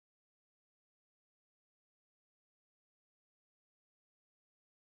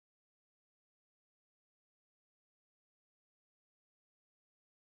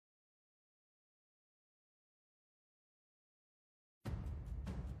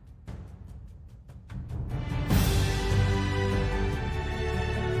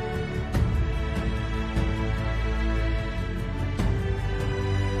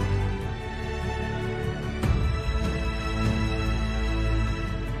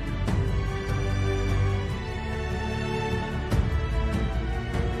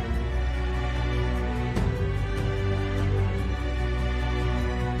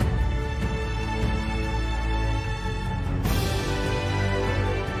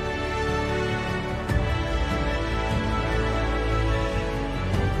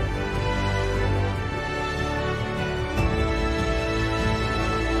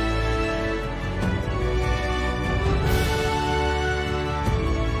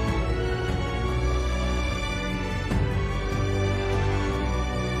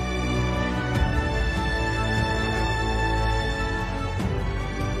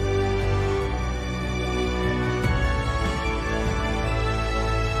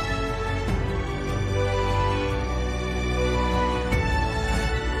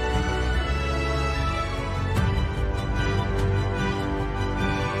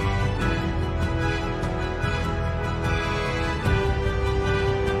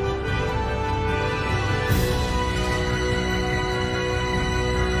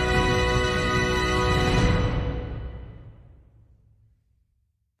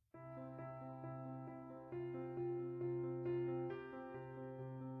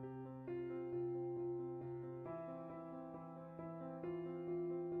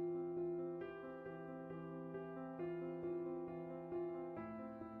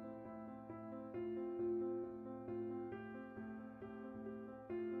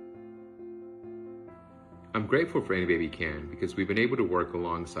I'm grateful for Any Baby Can because we've been able to work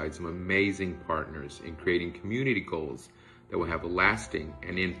alongside some amazing partners in creating community goals that will have lasting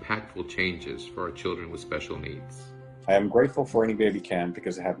and impactful changes for our children with special needs. I am grateful for Any Baby Can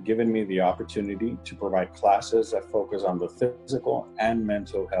because they have given me the opportunity to provide classes that focus on the physical and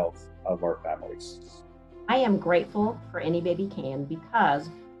mental health of our families. I am grateful for Any Baby Can because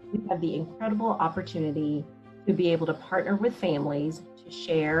we have the incredible opportunity to be able to partner with families to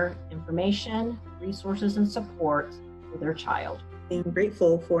share information, resources, and support for their child. I am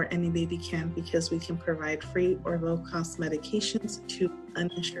grateful for Any Baby Can because we can provide free or low-cost medications to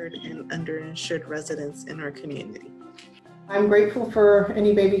uninsured and underinsured residents in our community. I'm grateful for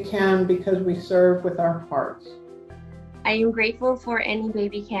Any Baby Can because we serve with our hearts. I am grateful for Any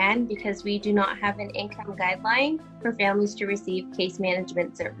Baby Can because we do not have an income guideline for families to receive case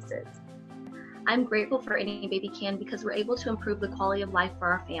management services. I'm grateful for Any Baby Can because we're able to improve the quality of life for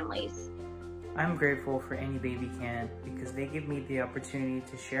our families. I'm grateful for Any Baby Can because they give me the opportunity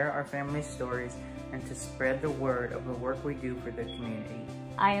to share our family stories and to spread the word of the work we do for the community.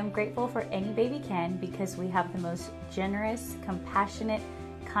 I am grateful for Any Baby Can because we have the most generous, compassionate,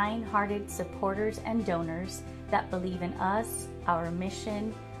 kind-hearted supporters and donors that believe in us, our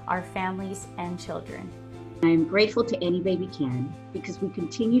mission, our families, and children. I am grateful to Any Baby Can because we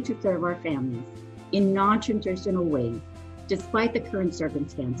continue to serve our families in non-traditional ways, despite the current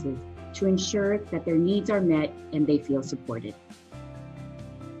circumstances, to ensure that their needs are met and they feel supported.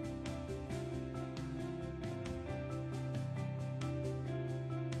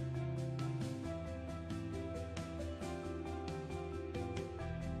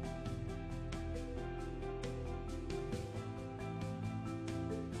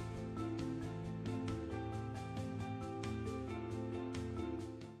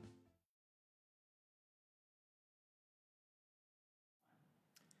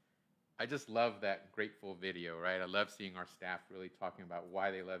 I just love that grateful video, right? I love seeing our staff really talking about why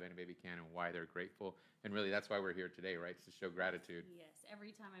they love Any Baby Can and why they're grateful. And really, that's why we're here today, right? It's to show gratitude. Yes,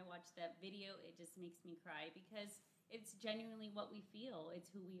 every time I watch that video, it just makes me cry because it's genuinely what we feel. It's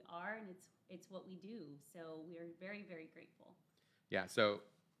who we are, and it's what we do. So we are very, very grateful. Yeah, so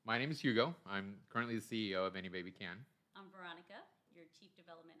my name is Hugo. I'm currently the CEO of Any Baby Can. I'm Veronica, your Chief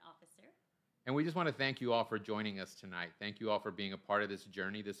Development Officer. And we just want to thank you all for joining us tonight. Thank you all for being a part of this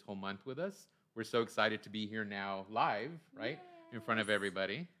journey this whole month with us. We're so excited to be here now live, right, in front of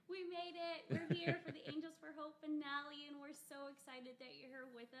everybody. We made it. We're here for the Angels for Hope finale, and we're so excited that you're here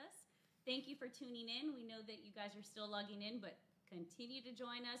with us. Thank you for tuning in. We know that you guys are still logging in, but continue to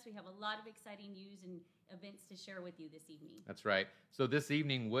join us. We have a lot of exciting news and events to share with you this evening. That's right. So this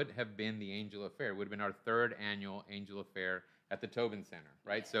evening would have been the Angel Affair. It would have been our third annual Angel Affair at the Tobin Center,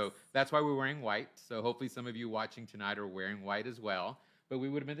 right? Yes. So that's why we're wearing white. So hopefully some of you watching tonight are wearing white as well. But we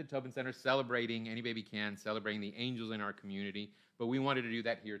would have been at the Tobin Center celebrating Any Baby Can, celebrating the angels in our community. But we wanted to do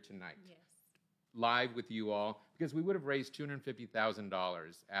that here tonight, yes, live with you all, because we would have raised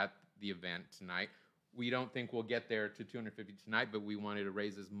 $250,000 at the event tonight. We don't think we'll get there to $250,000 tonight, but we wanted to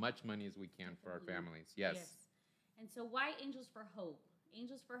raise as much money as we can for our families. Yes. And so why Angels for Hope?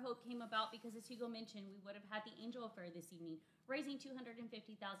 Angels for Hope came about because, as Hugo mentioned, we would have had the Angel Affair this evening, raising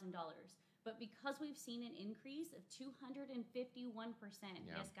 $250,000. But because we've seen an increase of 251%,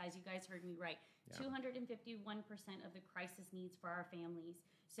 yes, guys, you guys heard me right, 251% of the crisis needs for our families.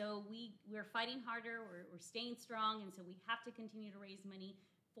 So we're fighting harder, we're staying strong, and so we have to continue to raise money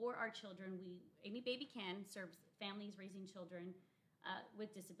for our children. Any Baby Can serves families raising children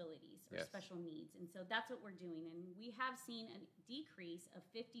with disabilities or special needs. And so that's what we're doing. And we have seen a decrease of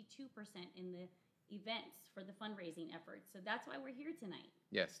 52% in the events for the fundraising efforts. So that's why we're here tonight.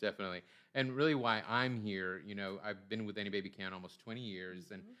 Yes, definitely. And really why I'm here, you know, I've been with Any Baby Can almost 20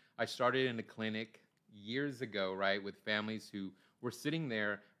 years. And I started in a clinic years ago, right, with families who were sitting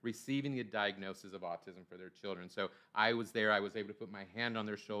there receiving the diagnosis of autism for their children. So I was there. I was able to put my hand on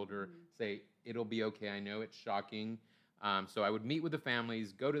their shoulder, say, it'll be okay. I know it's shocking. So I would meet with the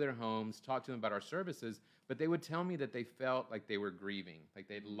families, go to their homes, talk to them about our services, but they would tell me that they felt like they were grieving, like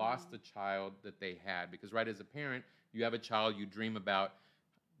they'd lost the child that they had. Because right, as a parent, you have a child, you dream about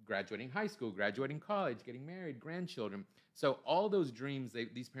graduating high school, graduating college, getting married, grandchildren. So all those dreams,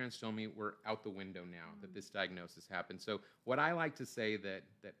 these parents told me, were out the window now that this diagnosis happened. So what I like to say that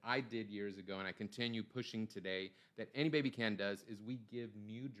I did years ago, and I continue pushing today, that Any Baby Can does, is we give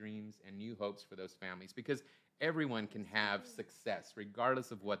new dreams and new hopes for those families. Because everyone can have success,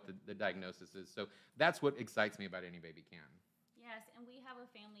 regardless of what the diagnosis is. So that's what excites me about Any Baby Can. Yes, and we have a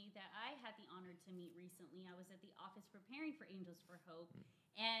family that I had the honor to meet recently. I was at the office preparing for Angels for Hope,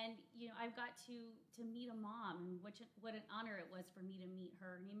 and I've got to meet a mom, and what an honor it was for me to meet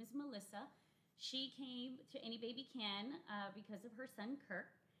her. Her name is Melissa. She came to Any Baby Can because of her son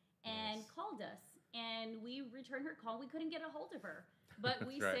Kirk, and called us. And we returned her call. We couldn't get a hold of her, but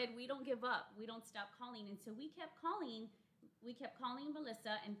we said we don't give up. We don't stop calling. And so we kept calling. We kept calling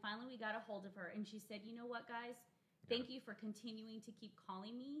Melissa, and finally we got a hold of her. And she said, "You know what, guys? Thank you for continuing to keep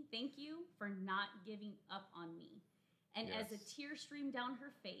calling me. Thank you for not giving up on me." And as a tear streamed down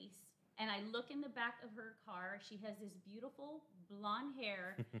her face, and I look in the back of her car, she has this beautiful blonde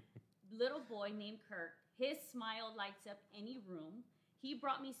hair little boy named Kirk. His smile lights up any room. He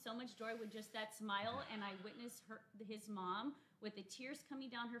brought me so much joy with just that smile, and I witnessed his mom with the tears coming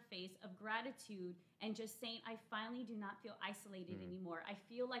down her face of gratitude and just saying, "I finally do not feel isolated anymore. I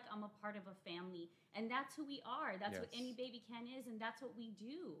feel like I'm a part of a family." And that's who we are. That's what Any Baby Can is, and that's what we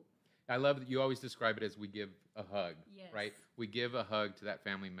do. I love that you always describe it as we give a hug, Yes. right? We give a hug to that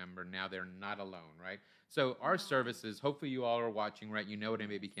family member. Now they're not alone, right? So our services, hopefully you all are watching, right? You know what Any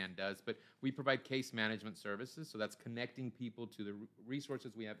Baby Can does, but we provide case management services. So that's connecting people to the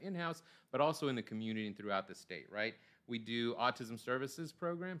resources we have in-house, but also in the community and throughout the state, right? We do autism services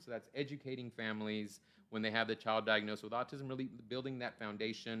programs. So that's educating families when they have the child diagnosed with autism, really building that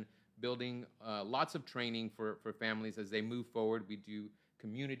foundation, building lots of training for families as they move forward. We do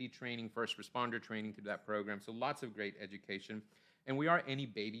community training, first responder training through that program. So lots of great education. And we are Any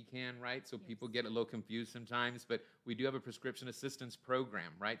Baby Can, right? So people get a little confused sometimes, but we do have a prescription assistance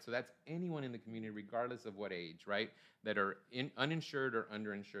program, right? So that's anyone in the community, regardless of what age, right, that are uninsured or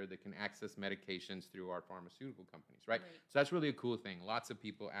underinsured that can access medications through our pharmaceutical companies, right? So that's really a cool thing. Lots of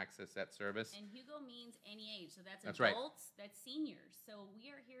people access that service. And Hugo means any age, so that's right. adults, that's seniors. So we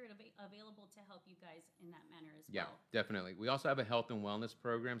are here available to help you guys in that manner as Yeah, well. definitely. We also have a health and wellness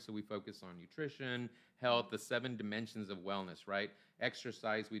program, so we focus on nutrition, health, the 7 dimensions of wellness, right?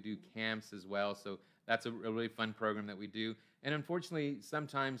 Exercise, we do camps as well, so that's a really fun program that we do. And unfortunately,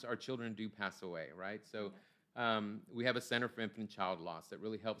 sometimes our children do pass away, right? So we have a Center for Infant and Child Loss that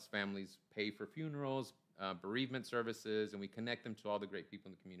really helps families pay for funerals, bereavement services, and we connect them to all the great people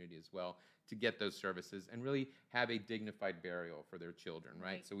in the community as well to get those services and really have a dignified burial for their children,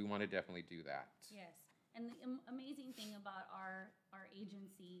 right? So we want to definitely do that. Yes. And the amazing thing about our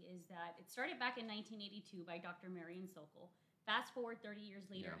agency is that it started back in 1982 by Dr. Marion Sokol. Fast forward 30 years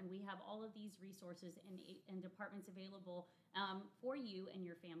later, and we have all of these resources and departments available for you and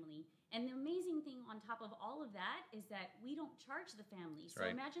your family. And the amazing thing on top of all of that is that we don't charge the family. So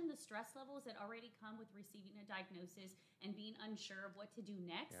imagine the stress levels that already come with receiving a diagnosis and being unsure of what to do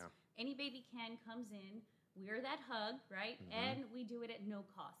next. Any Baby Can comes in, we're that hug, right? And we do it at no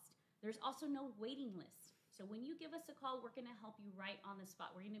cost. There's also no waiting list. So when you give us a call, we're going to help you right on the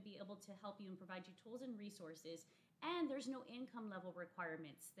spot. We're going to be able to help you and provide you tools and resources. And there's no income level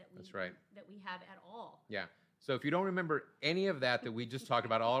requirements that we have at all. Yeah. So if you don't remember any of that we just talked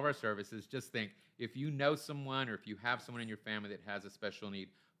about, all of our services, just think, if you know someone or if you have someone in your family that has a special need,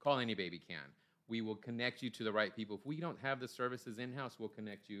 call Any Baby Can. We will connect you to the right people. If we don't have the services in-house, we'll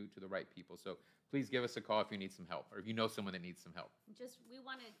connect you to the right people. So please give us a call if you need some help or if you know someone that needs some help.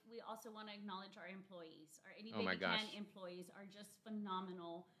 We also want to acknowledge our employees. Our Any Baby Can employees are just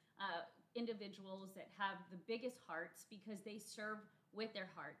phenomenal individuals that have the biggest hearts because they serve with their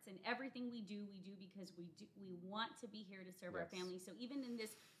hearts, and everything we do because we want to be here to serve our families. So even in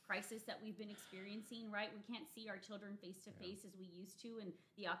this crisis that we've been experiencing, right, we can't see our children face to face as we used to, and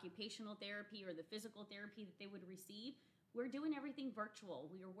the occupational therapy or the physical therapy that they would receive. We're doing everything virtual.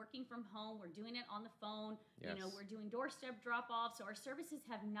 We are working from home. We're doing it on the phone. You know, we're doing doorstep drop-offs. So our services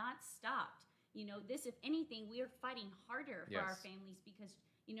have not stopped. You know, this, if anything, we are fighting harder for our families because,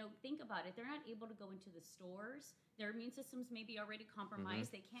 you know, think about it. They're not able to go into the stores. Their immune systems may be already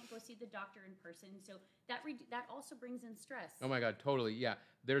compromised. They can't go see the doctor in person. So that also brings in stress. Oh my God, totally. Yeah.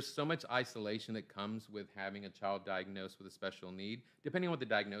 There's so much isolation that comes with having a child diagnosed with a special need. Depending on what the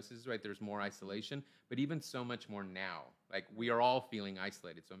diagnosis is, right, there's more isolation, but even so much more now. Like, we are all feeling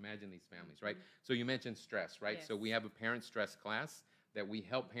isolated. So imagine these families, right? So you mentioned stress, right? So we have a parent stress class that we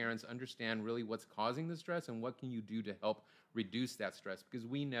help parents understand really what's causing the stress and what can you do to help reduce that stress, because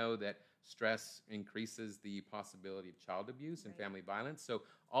we know that stress increases the possibility of child abuse and family violence. So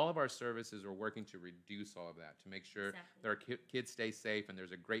all of our services are working to reduce all of that, to make sure that our kids stay safe and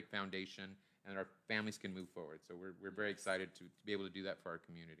there's a great foundation and our families can move forward. So we're very excited to be able to do that for our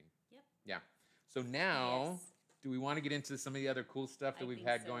community. Yeah. So now, do we want to get into some of the other cool stuff that we've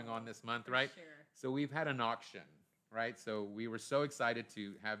had going on this month, right? Sure. So we've had an auction. Right, so we were so excited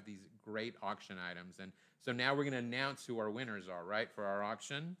to have these great auction items, and so now we're going to announce who our winners are, right, for our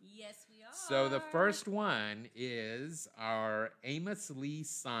auction. Yes, we are. So the first one is our Amos Lee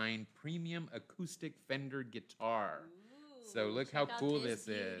signed premium acoustic Fender guitar. Ooh, so look how cool this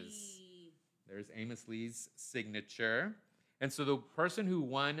is. There's Amos Lee's signature. And so the person who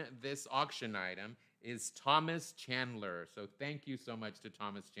won this auction item is Thomas Chandler. So thank you so much to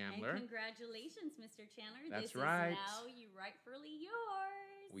Thomas Chandler. And congratulations, Mr. Chandler. That's this right. is now rightfully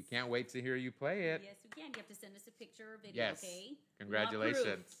yours. We can't wait to hear you play it. Yes, we can. You have to send us a picture or video, Yes. okay?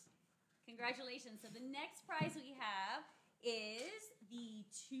 Congratulations. Congratulations. So the next prize we have is the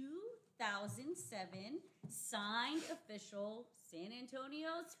 2007 signed official San Antonio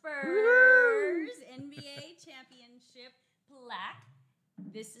Spurs NBA championship plaque.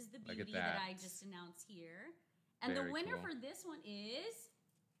 This is the Look at beauty that. that. I just announced here. And Very the winner cool. for this one is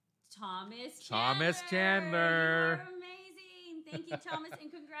Thomas Thomas Chandler. Chandler. You are amazing. Thank you, Thomas,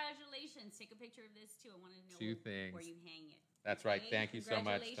 and congratulations. Take a picture of this, too. I want to know Two things. where you hang it. That's right. Okay? Thank you so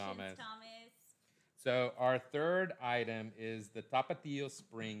much, Congratulations, Thomas. Thomas. So our third item is the Tapatio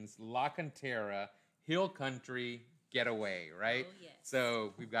Springs La Cantera Hill Country Getaway, right? Oh, yes.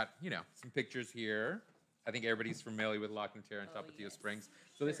 So we've got, some pictures here. I think everybody's familiar with La Cantera and Tapatio yes. Springs.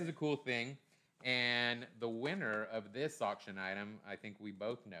 So this is a cool thing. And the winner of this auction item, I think we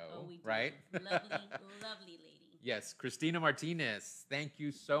both know, we do. right? Lovely, lovely lady. Yes, Christina Martinez. Thank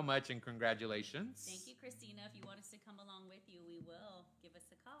you so much and congratulations. Thank you, Christina. If you want us to come along with you, we will. Give us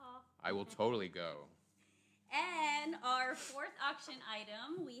a call. I will totally go. And our fourth auction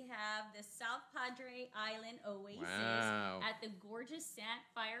item, we have the South Padre Island Oasis Wow. at the gorgeous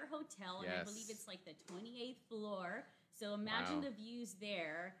Sapphire Hotel. And I Yes. believe it's like the 28th floor. So imagine Wow. the views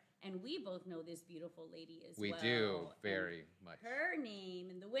there. And we both know this beautiful lady as We well. do, And very much. her name,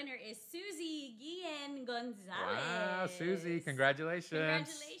 and the winner is Susie Guillen Gonzalez. Wow, Susie, congratulations.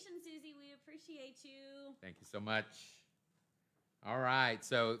 Congratulations, Susie. We appreciate you. Thank you so much. All right,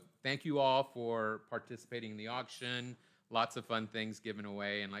 so thank you all for participating in the auction. Lots of fun things given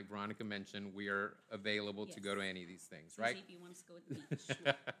away, and like Veronica mentioned, we are available to go to any of these things, Susie, right? if you want us to go with the beach.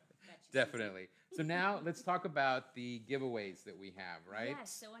 Got you, Definitely. So now let's talk about the giveaways that we have, right? Yes,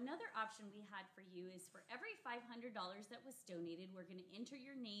 so another option we had for you is for every $500 that was donated, we're going to enter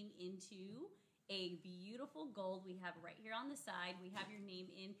your name into a beautiful gold we have right here on the side. We have your name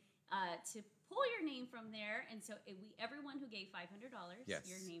in to pull your name from there. And so everyone who gave $500, Yes.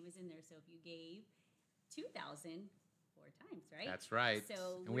 your name is in there. So if you gave $2,000, 4 times, right? That's right.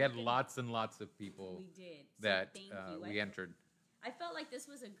 So and we had lots and lots of people We did. So that thank you. we entered. I felt like this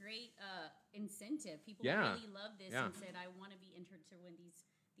was a great incentive. People Yeah. really loved this Yeah. and said, "I want to be entered to win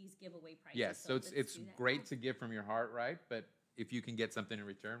these giveaway prizes." Yes, so let's it's do that great now. to give from your heart, right? But if you can get something in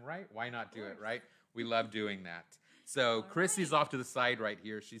return, right? Why not do it, course. right? We love doing that. So Chrissy's off to the side right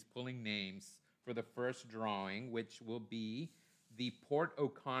here. She's pulling names for the first drawing, which will be the Port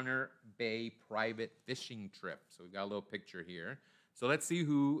O'Connor Bay private fishing trip. So we've got a little picture here. So let's see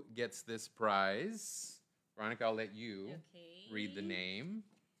who gets this prize. Veronica, I'll let you read the name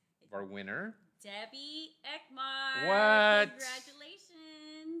of our winner. Debbie Ekmar. What?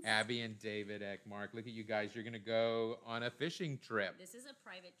 Congratulations. Abby and David Ekmark. Look at you guys. You're going to go on a fishing trip. This is a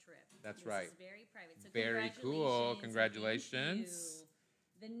private trip. That's This right. is very private. So Very cool. congratulations. Congratulations. Thank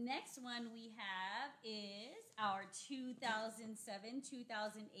you. The next one we have is our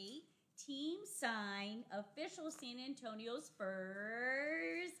 2007-2008 Team Sign Official San Antonio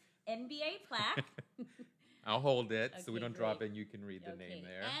Spurs NBA plaque. I'll hold it so we Okay, don't drop great. it and you can read the name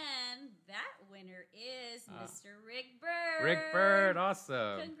there. And that winner is Mr. Rick Bird. Rick Bird,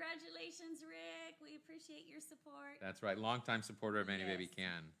 awesome. Congratulations, Rick. We appreciate your support. That's right. Longtime supporter of Any Baby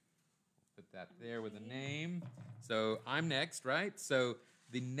Can. Put that there with a name. So I'm next, right? So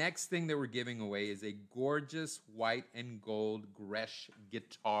the next thing that we're giving away is a gorgeous white and gold Gresh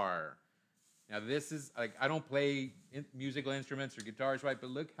guitar. Now this is, like, I don't play musical instruments or guitars, right? But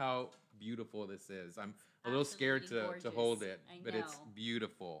look how beautiful this is. I'm a little scared to Absolutely hold gorgeous. it, I but it's know.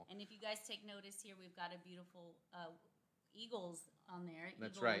 beautiful. And if you guys take notice here, we've got a beautiful eagles on there.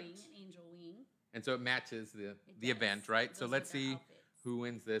 That's Eagle right. Wing, angel wing. And so it matches the does. event, right? So Goes let's with our see outfits. who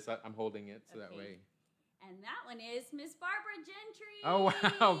wins this. I'm holding it so that Okay. way. And that one is Miss Barbara Gentry. Oh,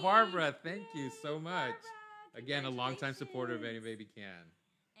 wow, Barbara, thank you so much. Again, a longtime supporter of Any Baby Can.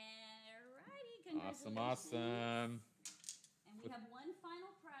 Alrighty, congratulations. Awesome, awesome. And we have one final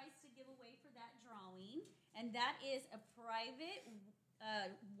prize to give away for that drawing, and that is a private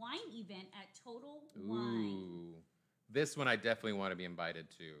wine event at Total Wine. Ooh. This one I definitely want to be invited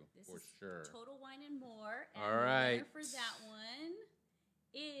to, This for is sure. Total Wine and More. And All the right. winner for that one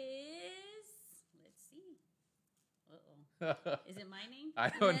is, let's see. Uh-oh. Is it my name? I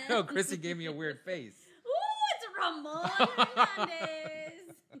don't know. Chrissy gave me a weird face. Ooh, it's Ramon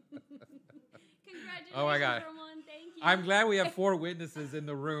Hernandez. Congratulations, Oh my God. Ramon. Thank you. I'm glad we have 4 witnesses in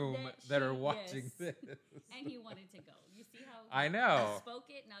the room that are Yes. watching this. And he wanted to go. You see how I know. I spoke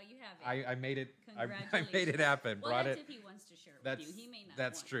it. Now you have it. I made it. I Congratulations. made it happen. Well, Brought that's it. if he wants to share it That's with you. He may not.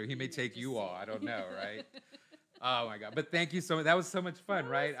 that's want true. to. He may Just take you all. I don't know, saying. right? Oh my God! But thank you so much. That was so much fun,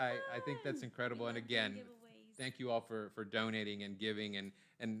 right? I think that's fun. incredible. We And love doing again, giveaways. thank you all for donating and giving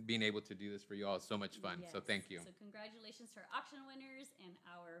and being able to do this for you all. It's so much fun. So Yes. thank you. So congratulations to our auction winners and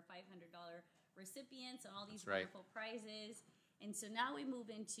our $500 recipients and all these That's right. wonderful prizes. And so now we move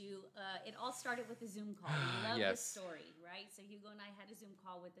into, it all started with a Zoom call. We love Yes. this story, right? So Hugo and I had a Zoom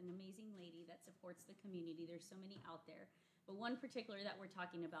call with an amazing lady that supports the community. There's so many out there. But one particular that we're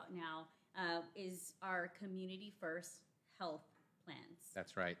talking about now is our Community First Health Plans.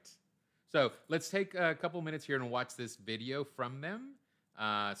 That's right. So let's take a couple minutes here and watch this video from them.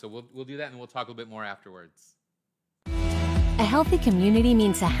 So we'll do that and we'll talk a little bit more afterwards. A healthy community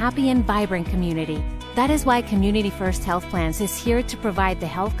means a happy and vibrant community. That is why Community First Health Plans is here to provide the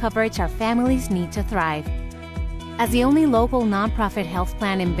health coverage our families need to thrive. As the only local nonprofit health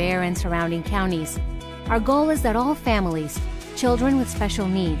plan in Bexar and surrounding counties, our goal is that all families, children with special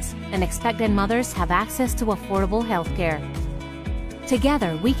needs, and expectant mothers have access to affordable health care.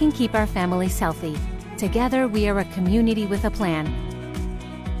 Together, we can keep our families healthy. Together, we are a community with a plan.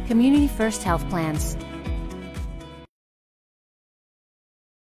 Community First Health Plans.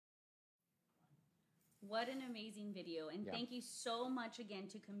 What an amazing video. And Yeah. thank you so much again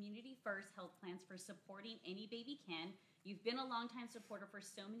to Community First Health Plans for supporting Any Baby Can. You've been a longtime supporter for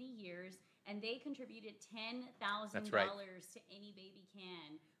so many years, and they contributed $10,000 That's right. to Any Baby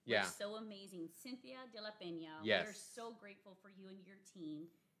Can. Yeah. We're so amazing. Cynthia de la Peña, Yes. we're so grateful for you and your team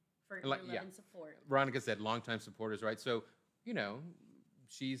for Like- your love yeah. and support. Veronica said longtime supporters, right? So, you know,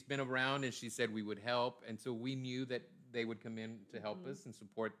 she's been around and she said we would help. And so we knew that they would come in to help us and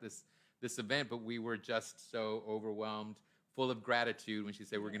support this event, but we were just so overwhelmed, full of gratitude when she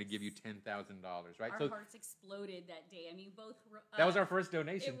said, we're going to give you $10,000, right? Our So hearts exploded that day. I mean, both. that was our first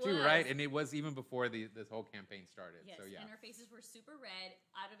donation it too, was. right? And it was even before this whole campaign started. Yes, So yeah. and our faces were super red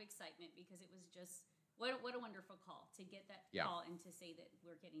out of excitement because it was just what a wonderful call to get that Yeah. call and to say that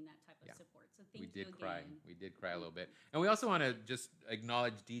we're getting that type of Yeah. support. So thank We you did again. cry. We did cry a little bit. And we also want to just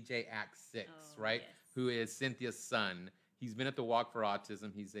acknowledge DJ Act 6, Oh, right? yes. Who is Cynthia's son. He's been at the Walk for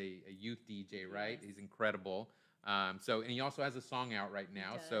Autism. He's a youth DJ, right? Yes. He's incredible. And he also has a song out right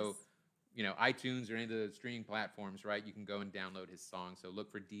now. does. So, you know, iTunes or any of the streaming platforms, right? You can go and download his song. So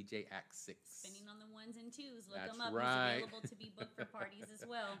look for DJ Act 6. Spinning on the ones and twos. Look That's him up. right. He's available to be booked for parties as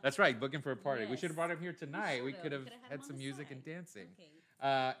well. That's right, booking for a party. We should have Yes. brought him here tonight. We should've. could have Coulda had him had on some the music side. and dancing. Okay.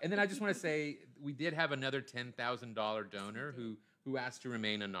 And then I just want to say we did have another $10,000 donor who asked to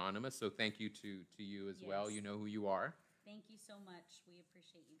remain anonymous. So thank you to you as well. Yes. You know who you are. Thank you so much. We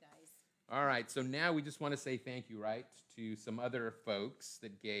appreciate you guys. All right. So now we just want to say thank you, right, to some other folks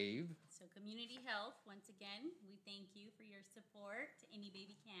that gave. So Community Health, once again, we thank you for your support to Any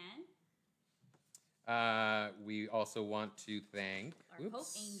Baby Can. We also want to thank Our Hope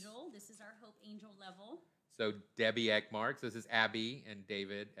Angel. This is our Hope Angel level. So Debbie Eckmark. So this is Abby and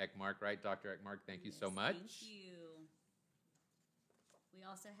David Eckmark, right? Dr. Eckmark, thank you so much. Thank you. We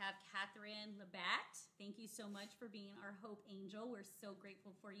also have Catherine Labatt. Thank you so much for being our Hope Angel. We're so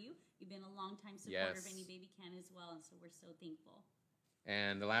grateful for you. You've been a longtime supporter of Yes. Any Baby Can as well, and so we're so thankful.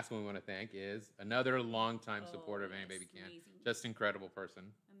 And the last one we want to thank is another longtime supporter of Any yes, Baby Can. amazing. Just incredible person.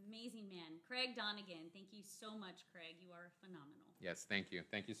 Amazing man. Craig Donegan. Thank you so much, Craig. You are phenomenal. Yes, thank you.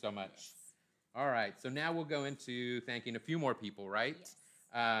 Thank you so much. All right, so now we'll go into thanking a few more people, right?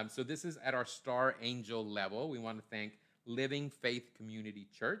 So this is at our Star Angel level. We want to thank Living Faith Community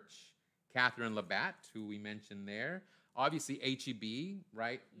Church, Catherine Labatt, who we mentioned there. Obviously, HEB,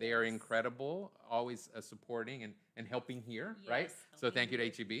 right? They are incredible, always supporting and helping here, right? So thank you to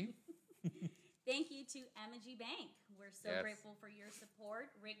HEB. Thank you to Amagi Bank. We're so Yes. grateful for your support.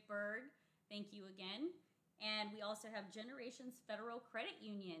 Rick Berg, thank you again. And we also have Generations Federal Credit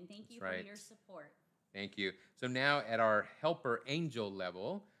Union. Thank you That's for right. your support. Thank you. So now at our Helper Angel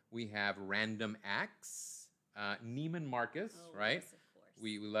level, we have Random Acts, Neiman Marcus, right? Yes, of course.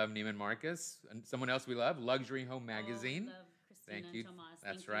 We love Neiman Marcus. And someone else we love, Luxury Home Magazine. love Christina Thank you. Tomas.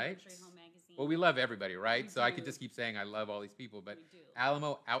 That's Thank you, right. Luxury Home Magazine. Well, we love everybody, right? We So I could do. just keep saying I love all these people, but We do.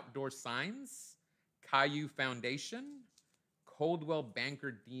 Alamo Outdoor Signs, Caillou Foundation, Coldwell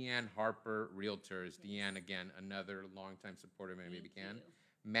Banker, Deanne Harper Realtors. Deanne, again, another longtime supporter of Any Baby Can.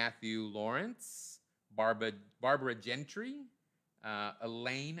 Matthew Lawrence, Barbara Gentry,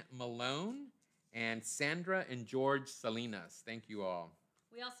 Elaine Malone, and Sandra and George Salinas. Thank you all.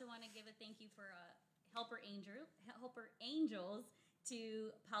 We also want to give a thank you for Helper Angels to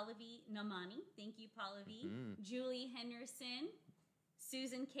Pallavi Namani. Thank you, Pallavi. Mhm. Julie Henderson,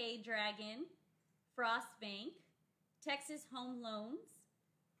 Susan K. Dragon, Frost Bank, Texas Home Loans,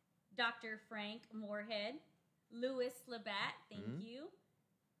 Dr. Frank Moorhead, Louis Labatt, thank you,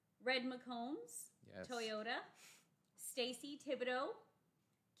 Red McCombs, Yes. Toyota, Stacy Thibodeau,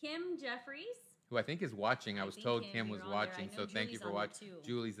 Kim Jeffries. Who I think is watching. I was think told Kim, Kim you're was on there. watching, I so know thank you Julie's for on there watching. too.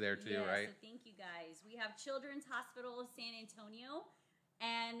 Julie's there too, Yes, right? So thank you guys. We have Children's Hospital San Antonio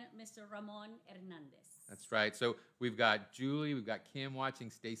and Mr. Ramon Hernandez. That's right. So we've got Julie, we've got Kim watching,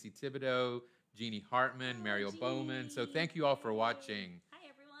 Stacy Thibodeau, Jeannie Hartman, Mario Bowman. So thank you all for watching. Hi,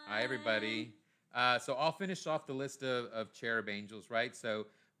 everyone. Hi, everybody. So I'll finish off the list of Cherub Angels, right? So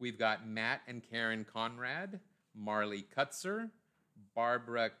we've got Matt and Karen Conrad, Marley Kutzer,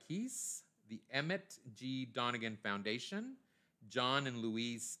 Barbara Keese, the Emmett G. Donegan Foundation, John and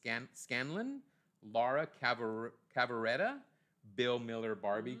Louise Scanlon, Laura Cavaretta, Bill Miller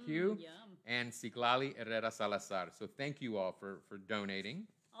Barbecue, and Ciglali Herrera Salazar. So thank you all for donating.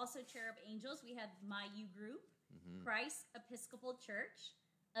 Also, Cherub Angels, we have My U Group, Christ Episcopal Church,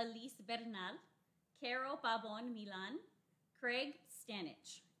 Elise Bernal, Carol Pabon Milan, Craig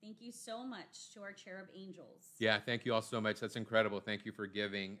Stanich. Thank you so much to our Cherub Angels. Yeah, thank you all so much. That's incredible. Thank you for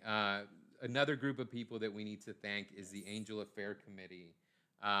giving. Another group of people that we need to thank is the Angel Affair Committee.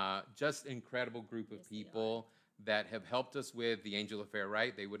 Just incredible group of people that have helped us with the Angel Affair,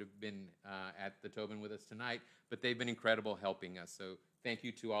 right? They would have been at the Tobin with us tonight, but they've been incredible helping us. So thank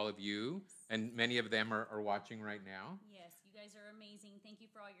you to all of you, and many of them are watching right now. Yes, you guys are amazing. Thank you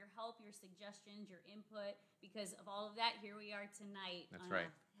for all your help, your suggestions, your input. Because of all of that, here we are tonight. That's right.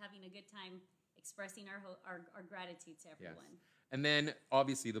 Having a good time expressing our gratitude to everyone. Yes. And then,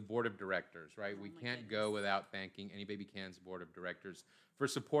 obviously, the board of directors, right? We can't go without thanking Any Baby Can's board of directors for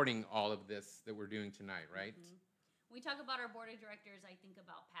supporting all of this that we're doing tonight, right? When we talk about our board of directors, I think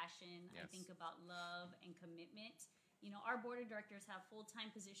about passion. I Yes. think about love and commitment. You know, our board of directors have full-time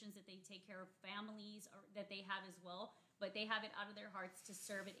positions that they take care of families or that they have as well, but they have it out of their hearts to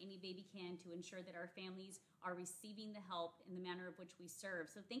serve at Any Baby Can to ensure that our families are receiving the help in the manner of which we serve.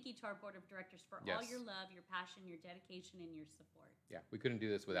 So thank you to our board of directors for all Yes. your love, your passion, your dedication, and your support. Yeah, we couldn't do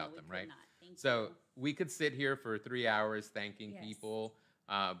this without we them, could right? not. Thank so you. we could sit here for 3 hours thanking Yes. people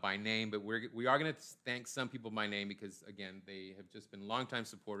by name, but we are going to thank some people by name because, again, they have just been longtime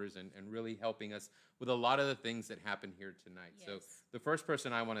supporters and really helping us with a lot of the things that happen here tonight. So Yes. the first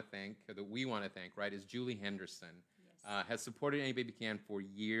person I want to thank, or that we want to thank, right, is Julie Henderson. Has supported Any Baby Can for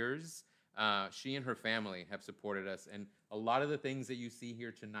years. She and her family have supported us, and a lot of the things that you see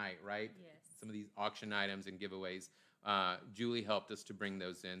here tonight, right? Yes. Some of these auction items and giveaways, Julie helped us to bring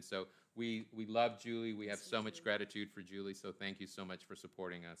those in. So we love Julie. We have so much gratitude for Julie. So thank you so much for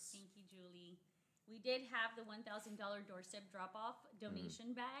supporting us. Thank you, Julie. We did have the $1,000 doorstep drop-off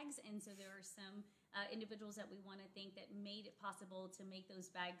donation bags, and so there are some individuals that we want to thank that made it possible to make those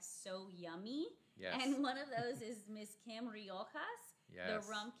bags so yummy. Yes. And one of those is Miss Kim Riojas. Yes.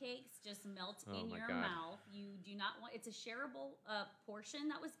 The rum cakes just melt Oh in my your God. mouth. You do not want, it's a shareable portion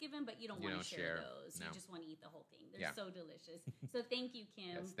that was given, but you don't want to share those. No. You just want to eat the whole thing. They're Yeah. so delicious. So thank you,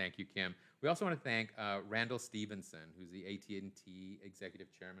 Kim. Yes, thank you, Kim. We also want to thank Randall Stevenson, who's the AT&T executive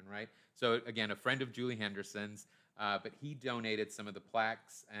chairman, right? So again, a friend of Julie Henderson's, but he donated some of the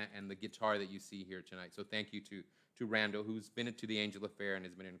plaques and the guitar that you see here tonight. So thank you to Randall, who's been to the Angel Affair and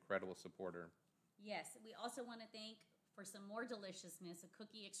has been an incredible supporter. Yes, we also want to thank, for some more deliciousness, a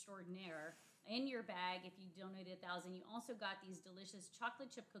cookie extraordinaire in your bag. If you donated 1,000, you also got these delicious chocolate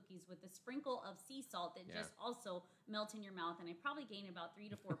chip cookies with a sprinkle of sea salt that just also melt in your mouth. And I probably gained about 3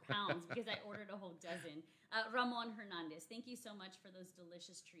 to 4 pounds because I ordered a whole dozen. Ramon Hernandez, thank you so much for those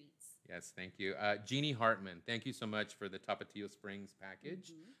delicious treats. Yes, thank you. Jeannie Hartman, thank you so much for the Tapatio Springs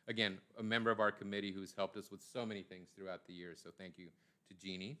package. Again, a member of our committee who's helped us with so many things throughout the year. So thank you to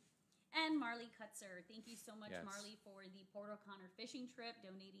Jeannie. And Marley Kutzer, thank you so much, Yes. Marley, for the Port O'Connor fishing trip,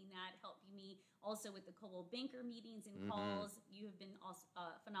 donating that, helping me also with the Coldwell Banker meetings and calls. You have been also,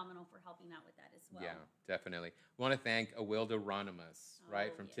 phenomenal for helping out with that as well. Yeah, definitely. We want to thank Awilda Ronimus,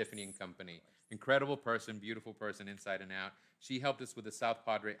 right, from yes, Tiffany and Company. Incredible person, beautiful person, inside and out. She helped us with the South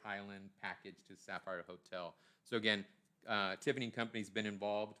Padre Island package to Sapphire Hotel. So again, Tiffany and Company's been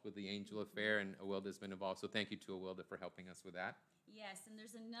involved with the Angel Affair, and Awilda's been involved. So thank you to Awilda for helping us with that. Yes, and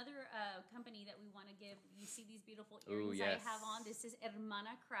there's another company that we want to give. You see these beautiful Ooh, earrings yes. I have on. This is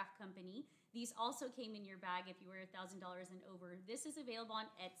Hermana Craft Company. These also came in your bag if you were $1,000 and over. This is available on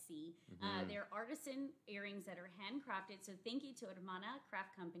Etsy. They're artisan earrings that are handcrafted. So thank you to Hermana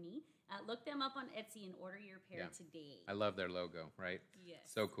Craft Company. Look them up on Etsy and order your pair today. I love their logo, right? Yes.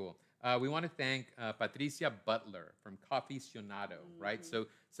 So cool. We want to thank Patricia Butler from Coffeecionado, right? So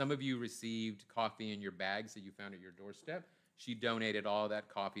some of you received coffee in your bags that you found at your doorstep. she donated all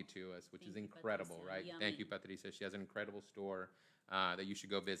that coffee to us, which is incredible, Patricia. right? Yummy. Thank you, Patricia. She has an incredible store that you should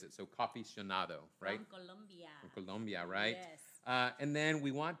go visit. So Coffeecionado, right? From Colombia. From Colombia, right? Yes. And then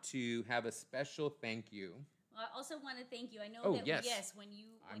we want to have a special thank you. I also want to thank you. I know that yes. when you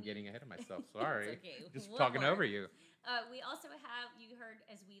I'm getting ahead of myself. Sorry. It's okay. Just One talking more. over you. We also have, you heard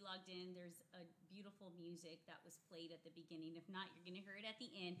as we logged in, there's a beautiful music that was played at the beginning. If not, you're going to hear it at the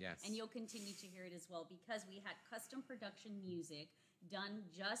end. Yes. And you'll continue to hear it as well because we had custom production music done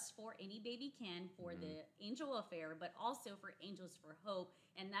just for Any Baby Can for the Angel Affair, but also for Angels for Hope.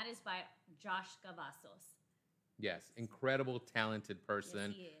 And that is by Josh Cavazos. Yes, incredible, talented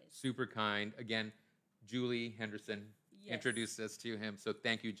person. Yes, he is. Super kind. Again, Julie Henderson introduced us to him. So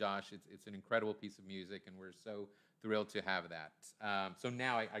thank you, Josh. It's an incredible piece of music, and we're so thrilled to have that. So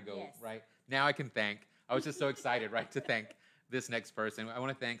now I go, right? Now I can thank. I was just so excited, right, to thank this next person. I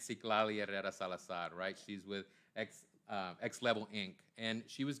want to thank Citlali Herrera Salazar, right? She's with X Level Inc. And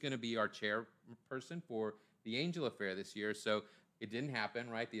she was going to be our chairperson for the Angel Affair this year. So it didn't happen,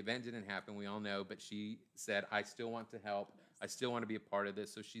 right? The event didn't happen, we all know. But she said, I still want to help. I still want to be a part of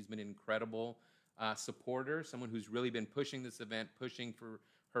this. So she's been an incredible supporter, someone who's really been pushing this event, pushing for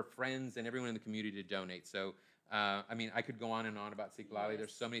her friends and everyone in the community to donate. So, I mean, I could go on and on about Citlali.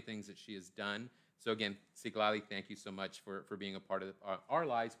 There's so many things that she has done. So again, Citlali, thank you so much for being a part of our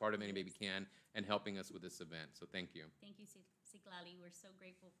lives, part of Any Baby Can, and helping us with this event. So thank you. Thank you, Citlali. We're so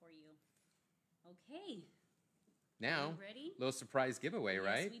grateful for you. Okay. Now, ready? Little surprise giveaway,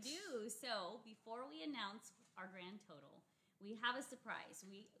 right? Yes, we do. So before we announce our grand total, we have a surprise.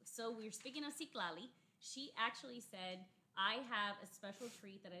 We're speaking of Citlali. She actually said, I have a special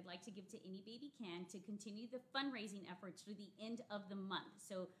treat that I'd like to give to Any Baby Can to continue the fundraising efforts through the end of the month.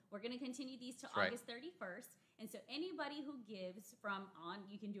 So we're going to continue these to August 31st. And so anybody who gives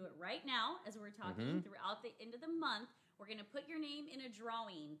you can do it right now as we're talking throughout the end of the month. We're going to put your name in a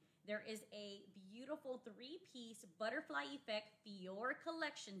drawing. There is a beautiful 3-piece butterfly effect Fior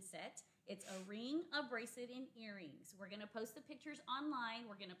collection set. It's a ring, a bracelet, and earrings. We're going to post the pictures online.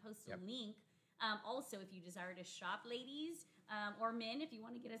 We're going to post a link. Also, if you desire to shop, ladies or men, if you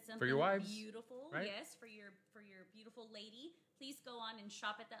want to get us something for your wives, beautiful, right? Yes, for your beautiful lady, please go on and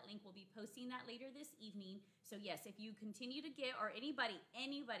shop at that link. We'll be posting that later this evening. So yes, if you continue to give, or anybody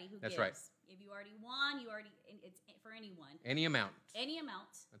who That's gives, right. If you already won, it's for anyone. Any amount. Any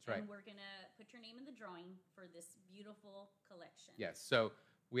amount. That's right. And we're gonna put your name in the drawing for this beautiful collection. Yes. So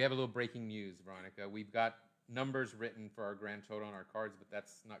we have a little breaking news, Veronica. We've got numbers written for our grand total on our cards, but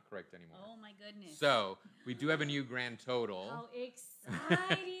that's not correct anymore. Oh my goodness. So we do have a new grand total. How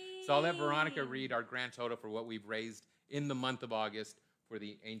exciting. So I'll let Veronica read our grand total for what we've raised in the month of August for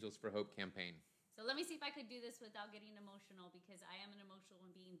the Angels for Hope campaign. So let me see if I could do this without getting emotional, because I am an emotional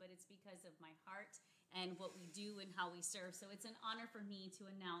being, but it's because of my heart and what we do and how we serve. So it's an honor for me to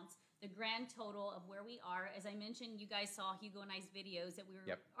announce the grand total of where we are. As I mentioned, you guys saw Hugo and I's videos that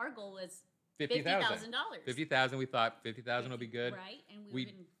our goal was $50,000. $50,000. We thought $50,000 would be good. Right. And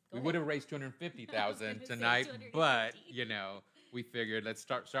we would have raised $250,000 tonight, but we figured let's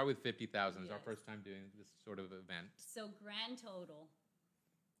start with $50,000. It's our first time doing this sort of event. So grand total.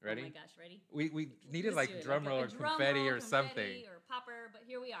 Ready? Oh my gosh, ready? We needed like drum roll or confetti or something. Or popper, but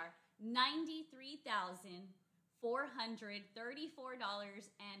here we are.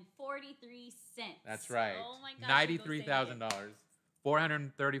 $93,434.43. That's right. Oh my gosh. $93,000.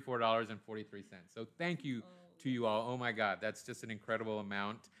 $434.43. So thank you to you all. Oh my God, that's just an incredible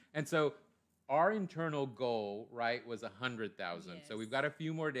amount. And so our internal goal, right, was $100,000. So we've got a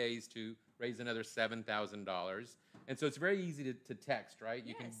few more days to raise another $7,000. And so it's very easy to text, right?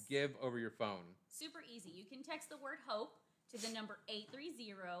 You can give over your phone. Super easy. You can text the word HOPE to the number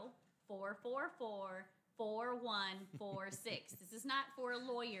 830-444-4146. This is not for a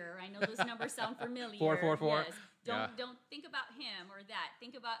lawyer. I know those numbers sound familiar. 444. Yes. Don't think about him or that.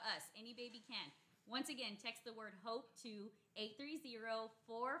 Think about us. Any Baby Can. Once again, text the word HOPE to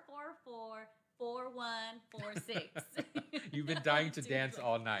 830-444-4146. You've been dying to dance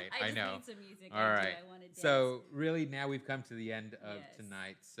all night. I know. Need some music. All right. I want to dance. So really now we've come to the end of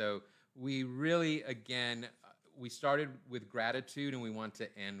tonight. So we really, again, we started with gratitude and we want to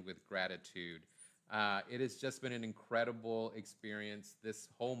end with gratitude. It has just been an incredible experience this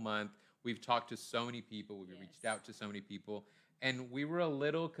whole month. We've talked to so many people. We've reached out to so many people. And we were a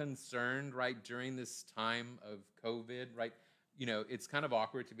little concerned, right, during this time of COVID, right? You know, it's kind of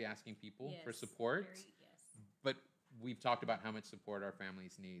awkward to be asking people for support. But we've talked about how much support our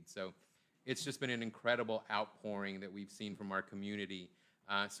families need. So it's just been an incredible outpouring that we've seen from our community.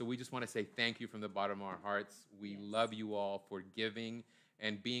 So we just want to say thank you from the bottom of our hearts. We love you all for giving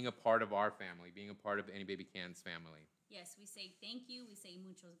and being a part of our family, being a part of Any Baby Can's family. Yes, we say thank you. We say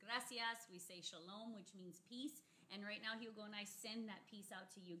muchas gracias. We say shalom, which means peace. And right now, Hugo and I send that peace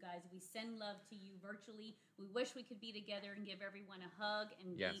out to you guys. We send love to you virtually. We wish we could be together and give everyone a hug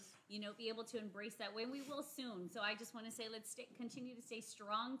and be able to embrace that way. And we will soon. So I just want to say, let's continue to stay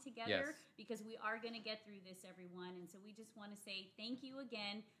strong together because we are going to get through this, everyone. And so we just want to say thank you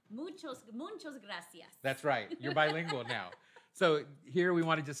again. Muchos gracias. That's right. You're bilingual now. So here we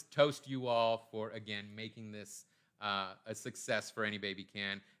want to just toast you all for, again, making this a success for Any Baby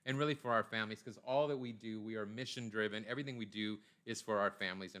Can, and really for our families, because all that we do, we are mission driven. Everything we do is for our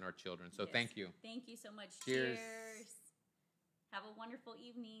families and our children. So thank you. Thank you so much. Cheers. Have a wonderful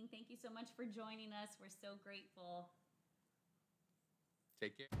evening. Thank you so much for joining us. We're so grateful.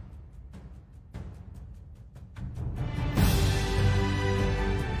 Take care.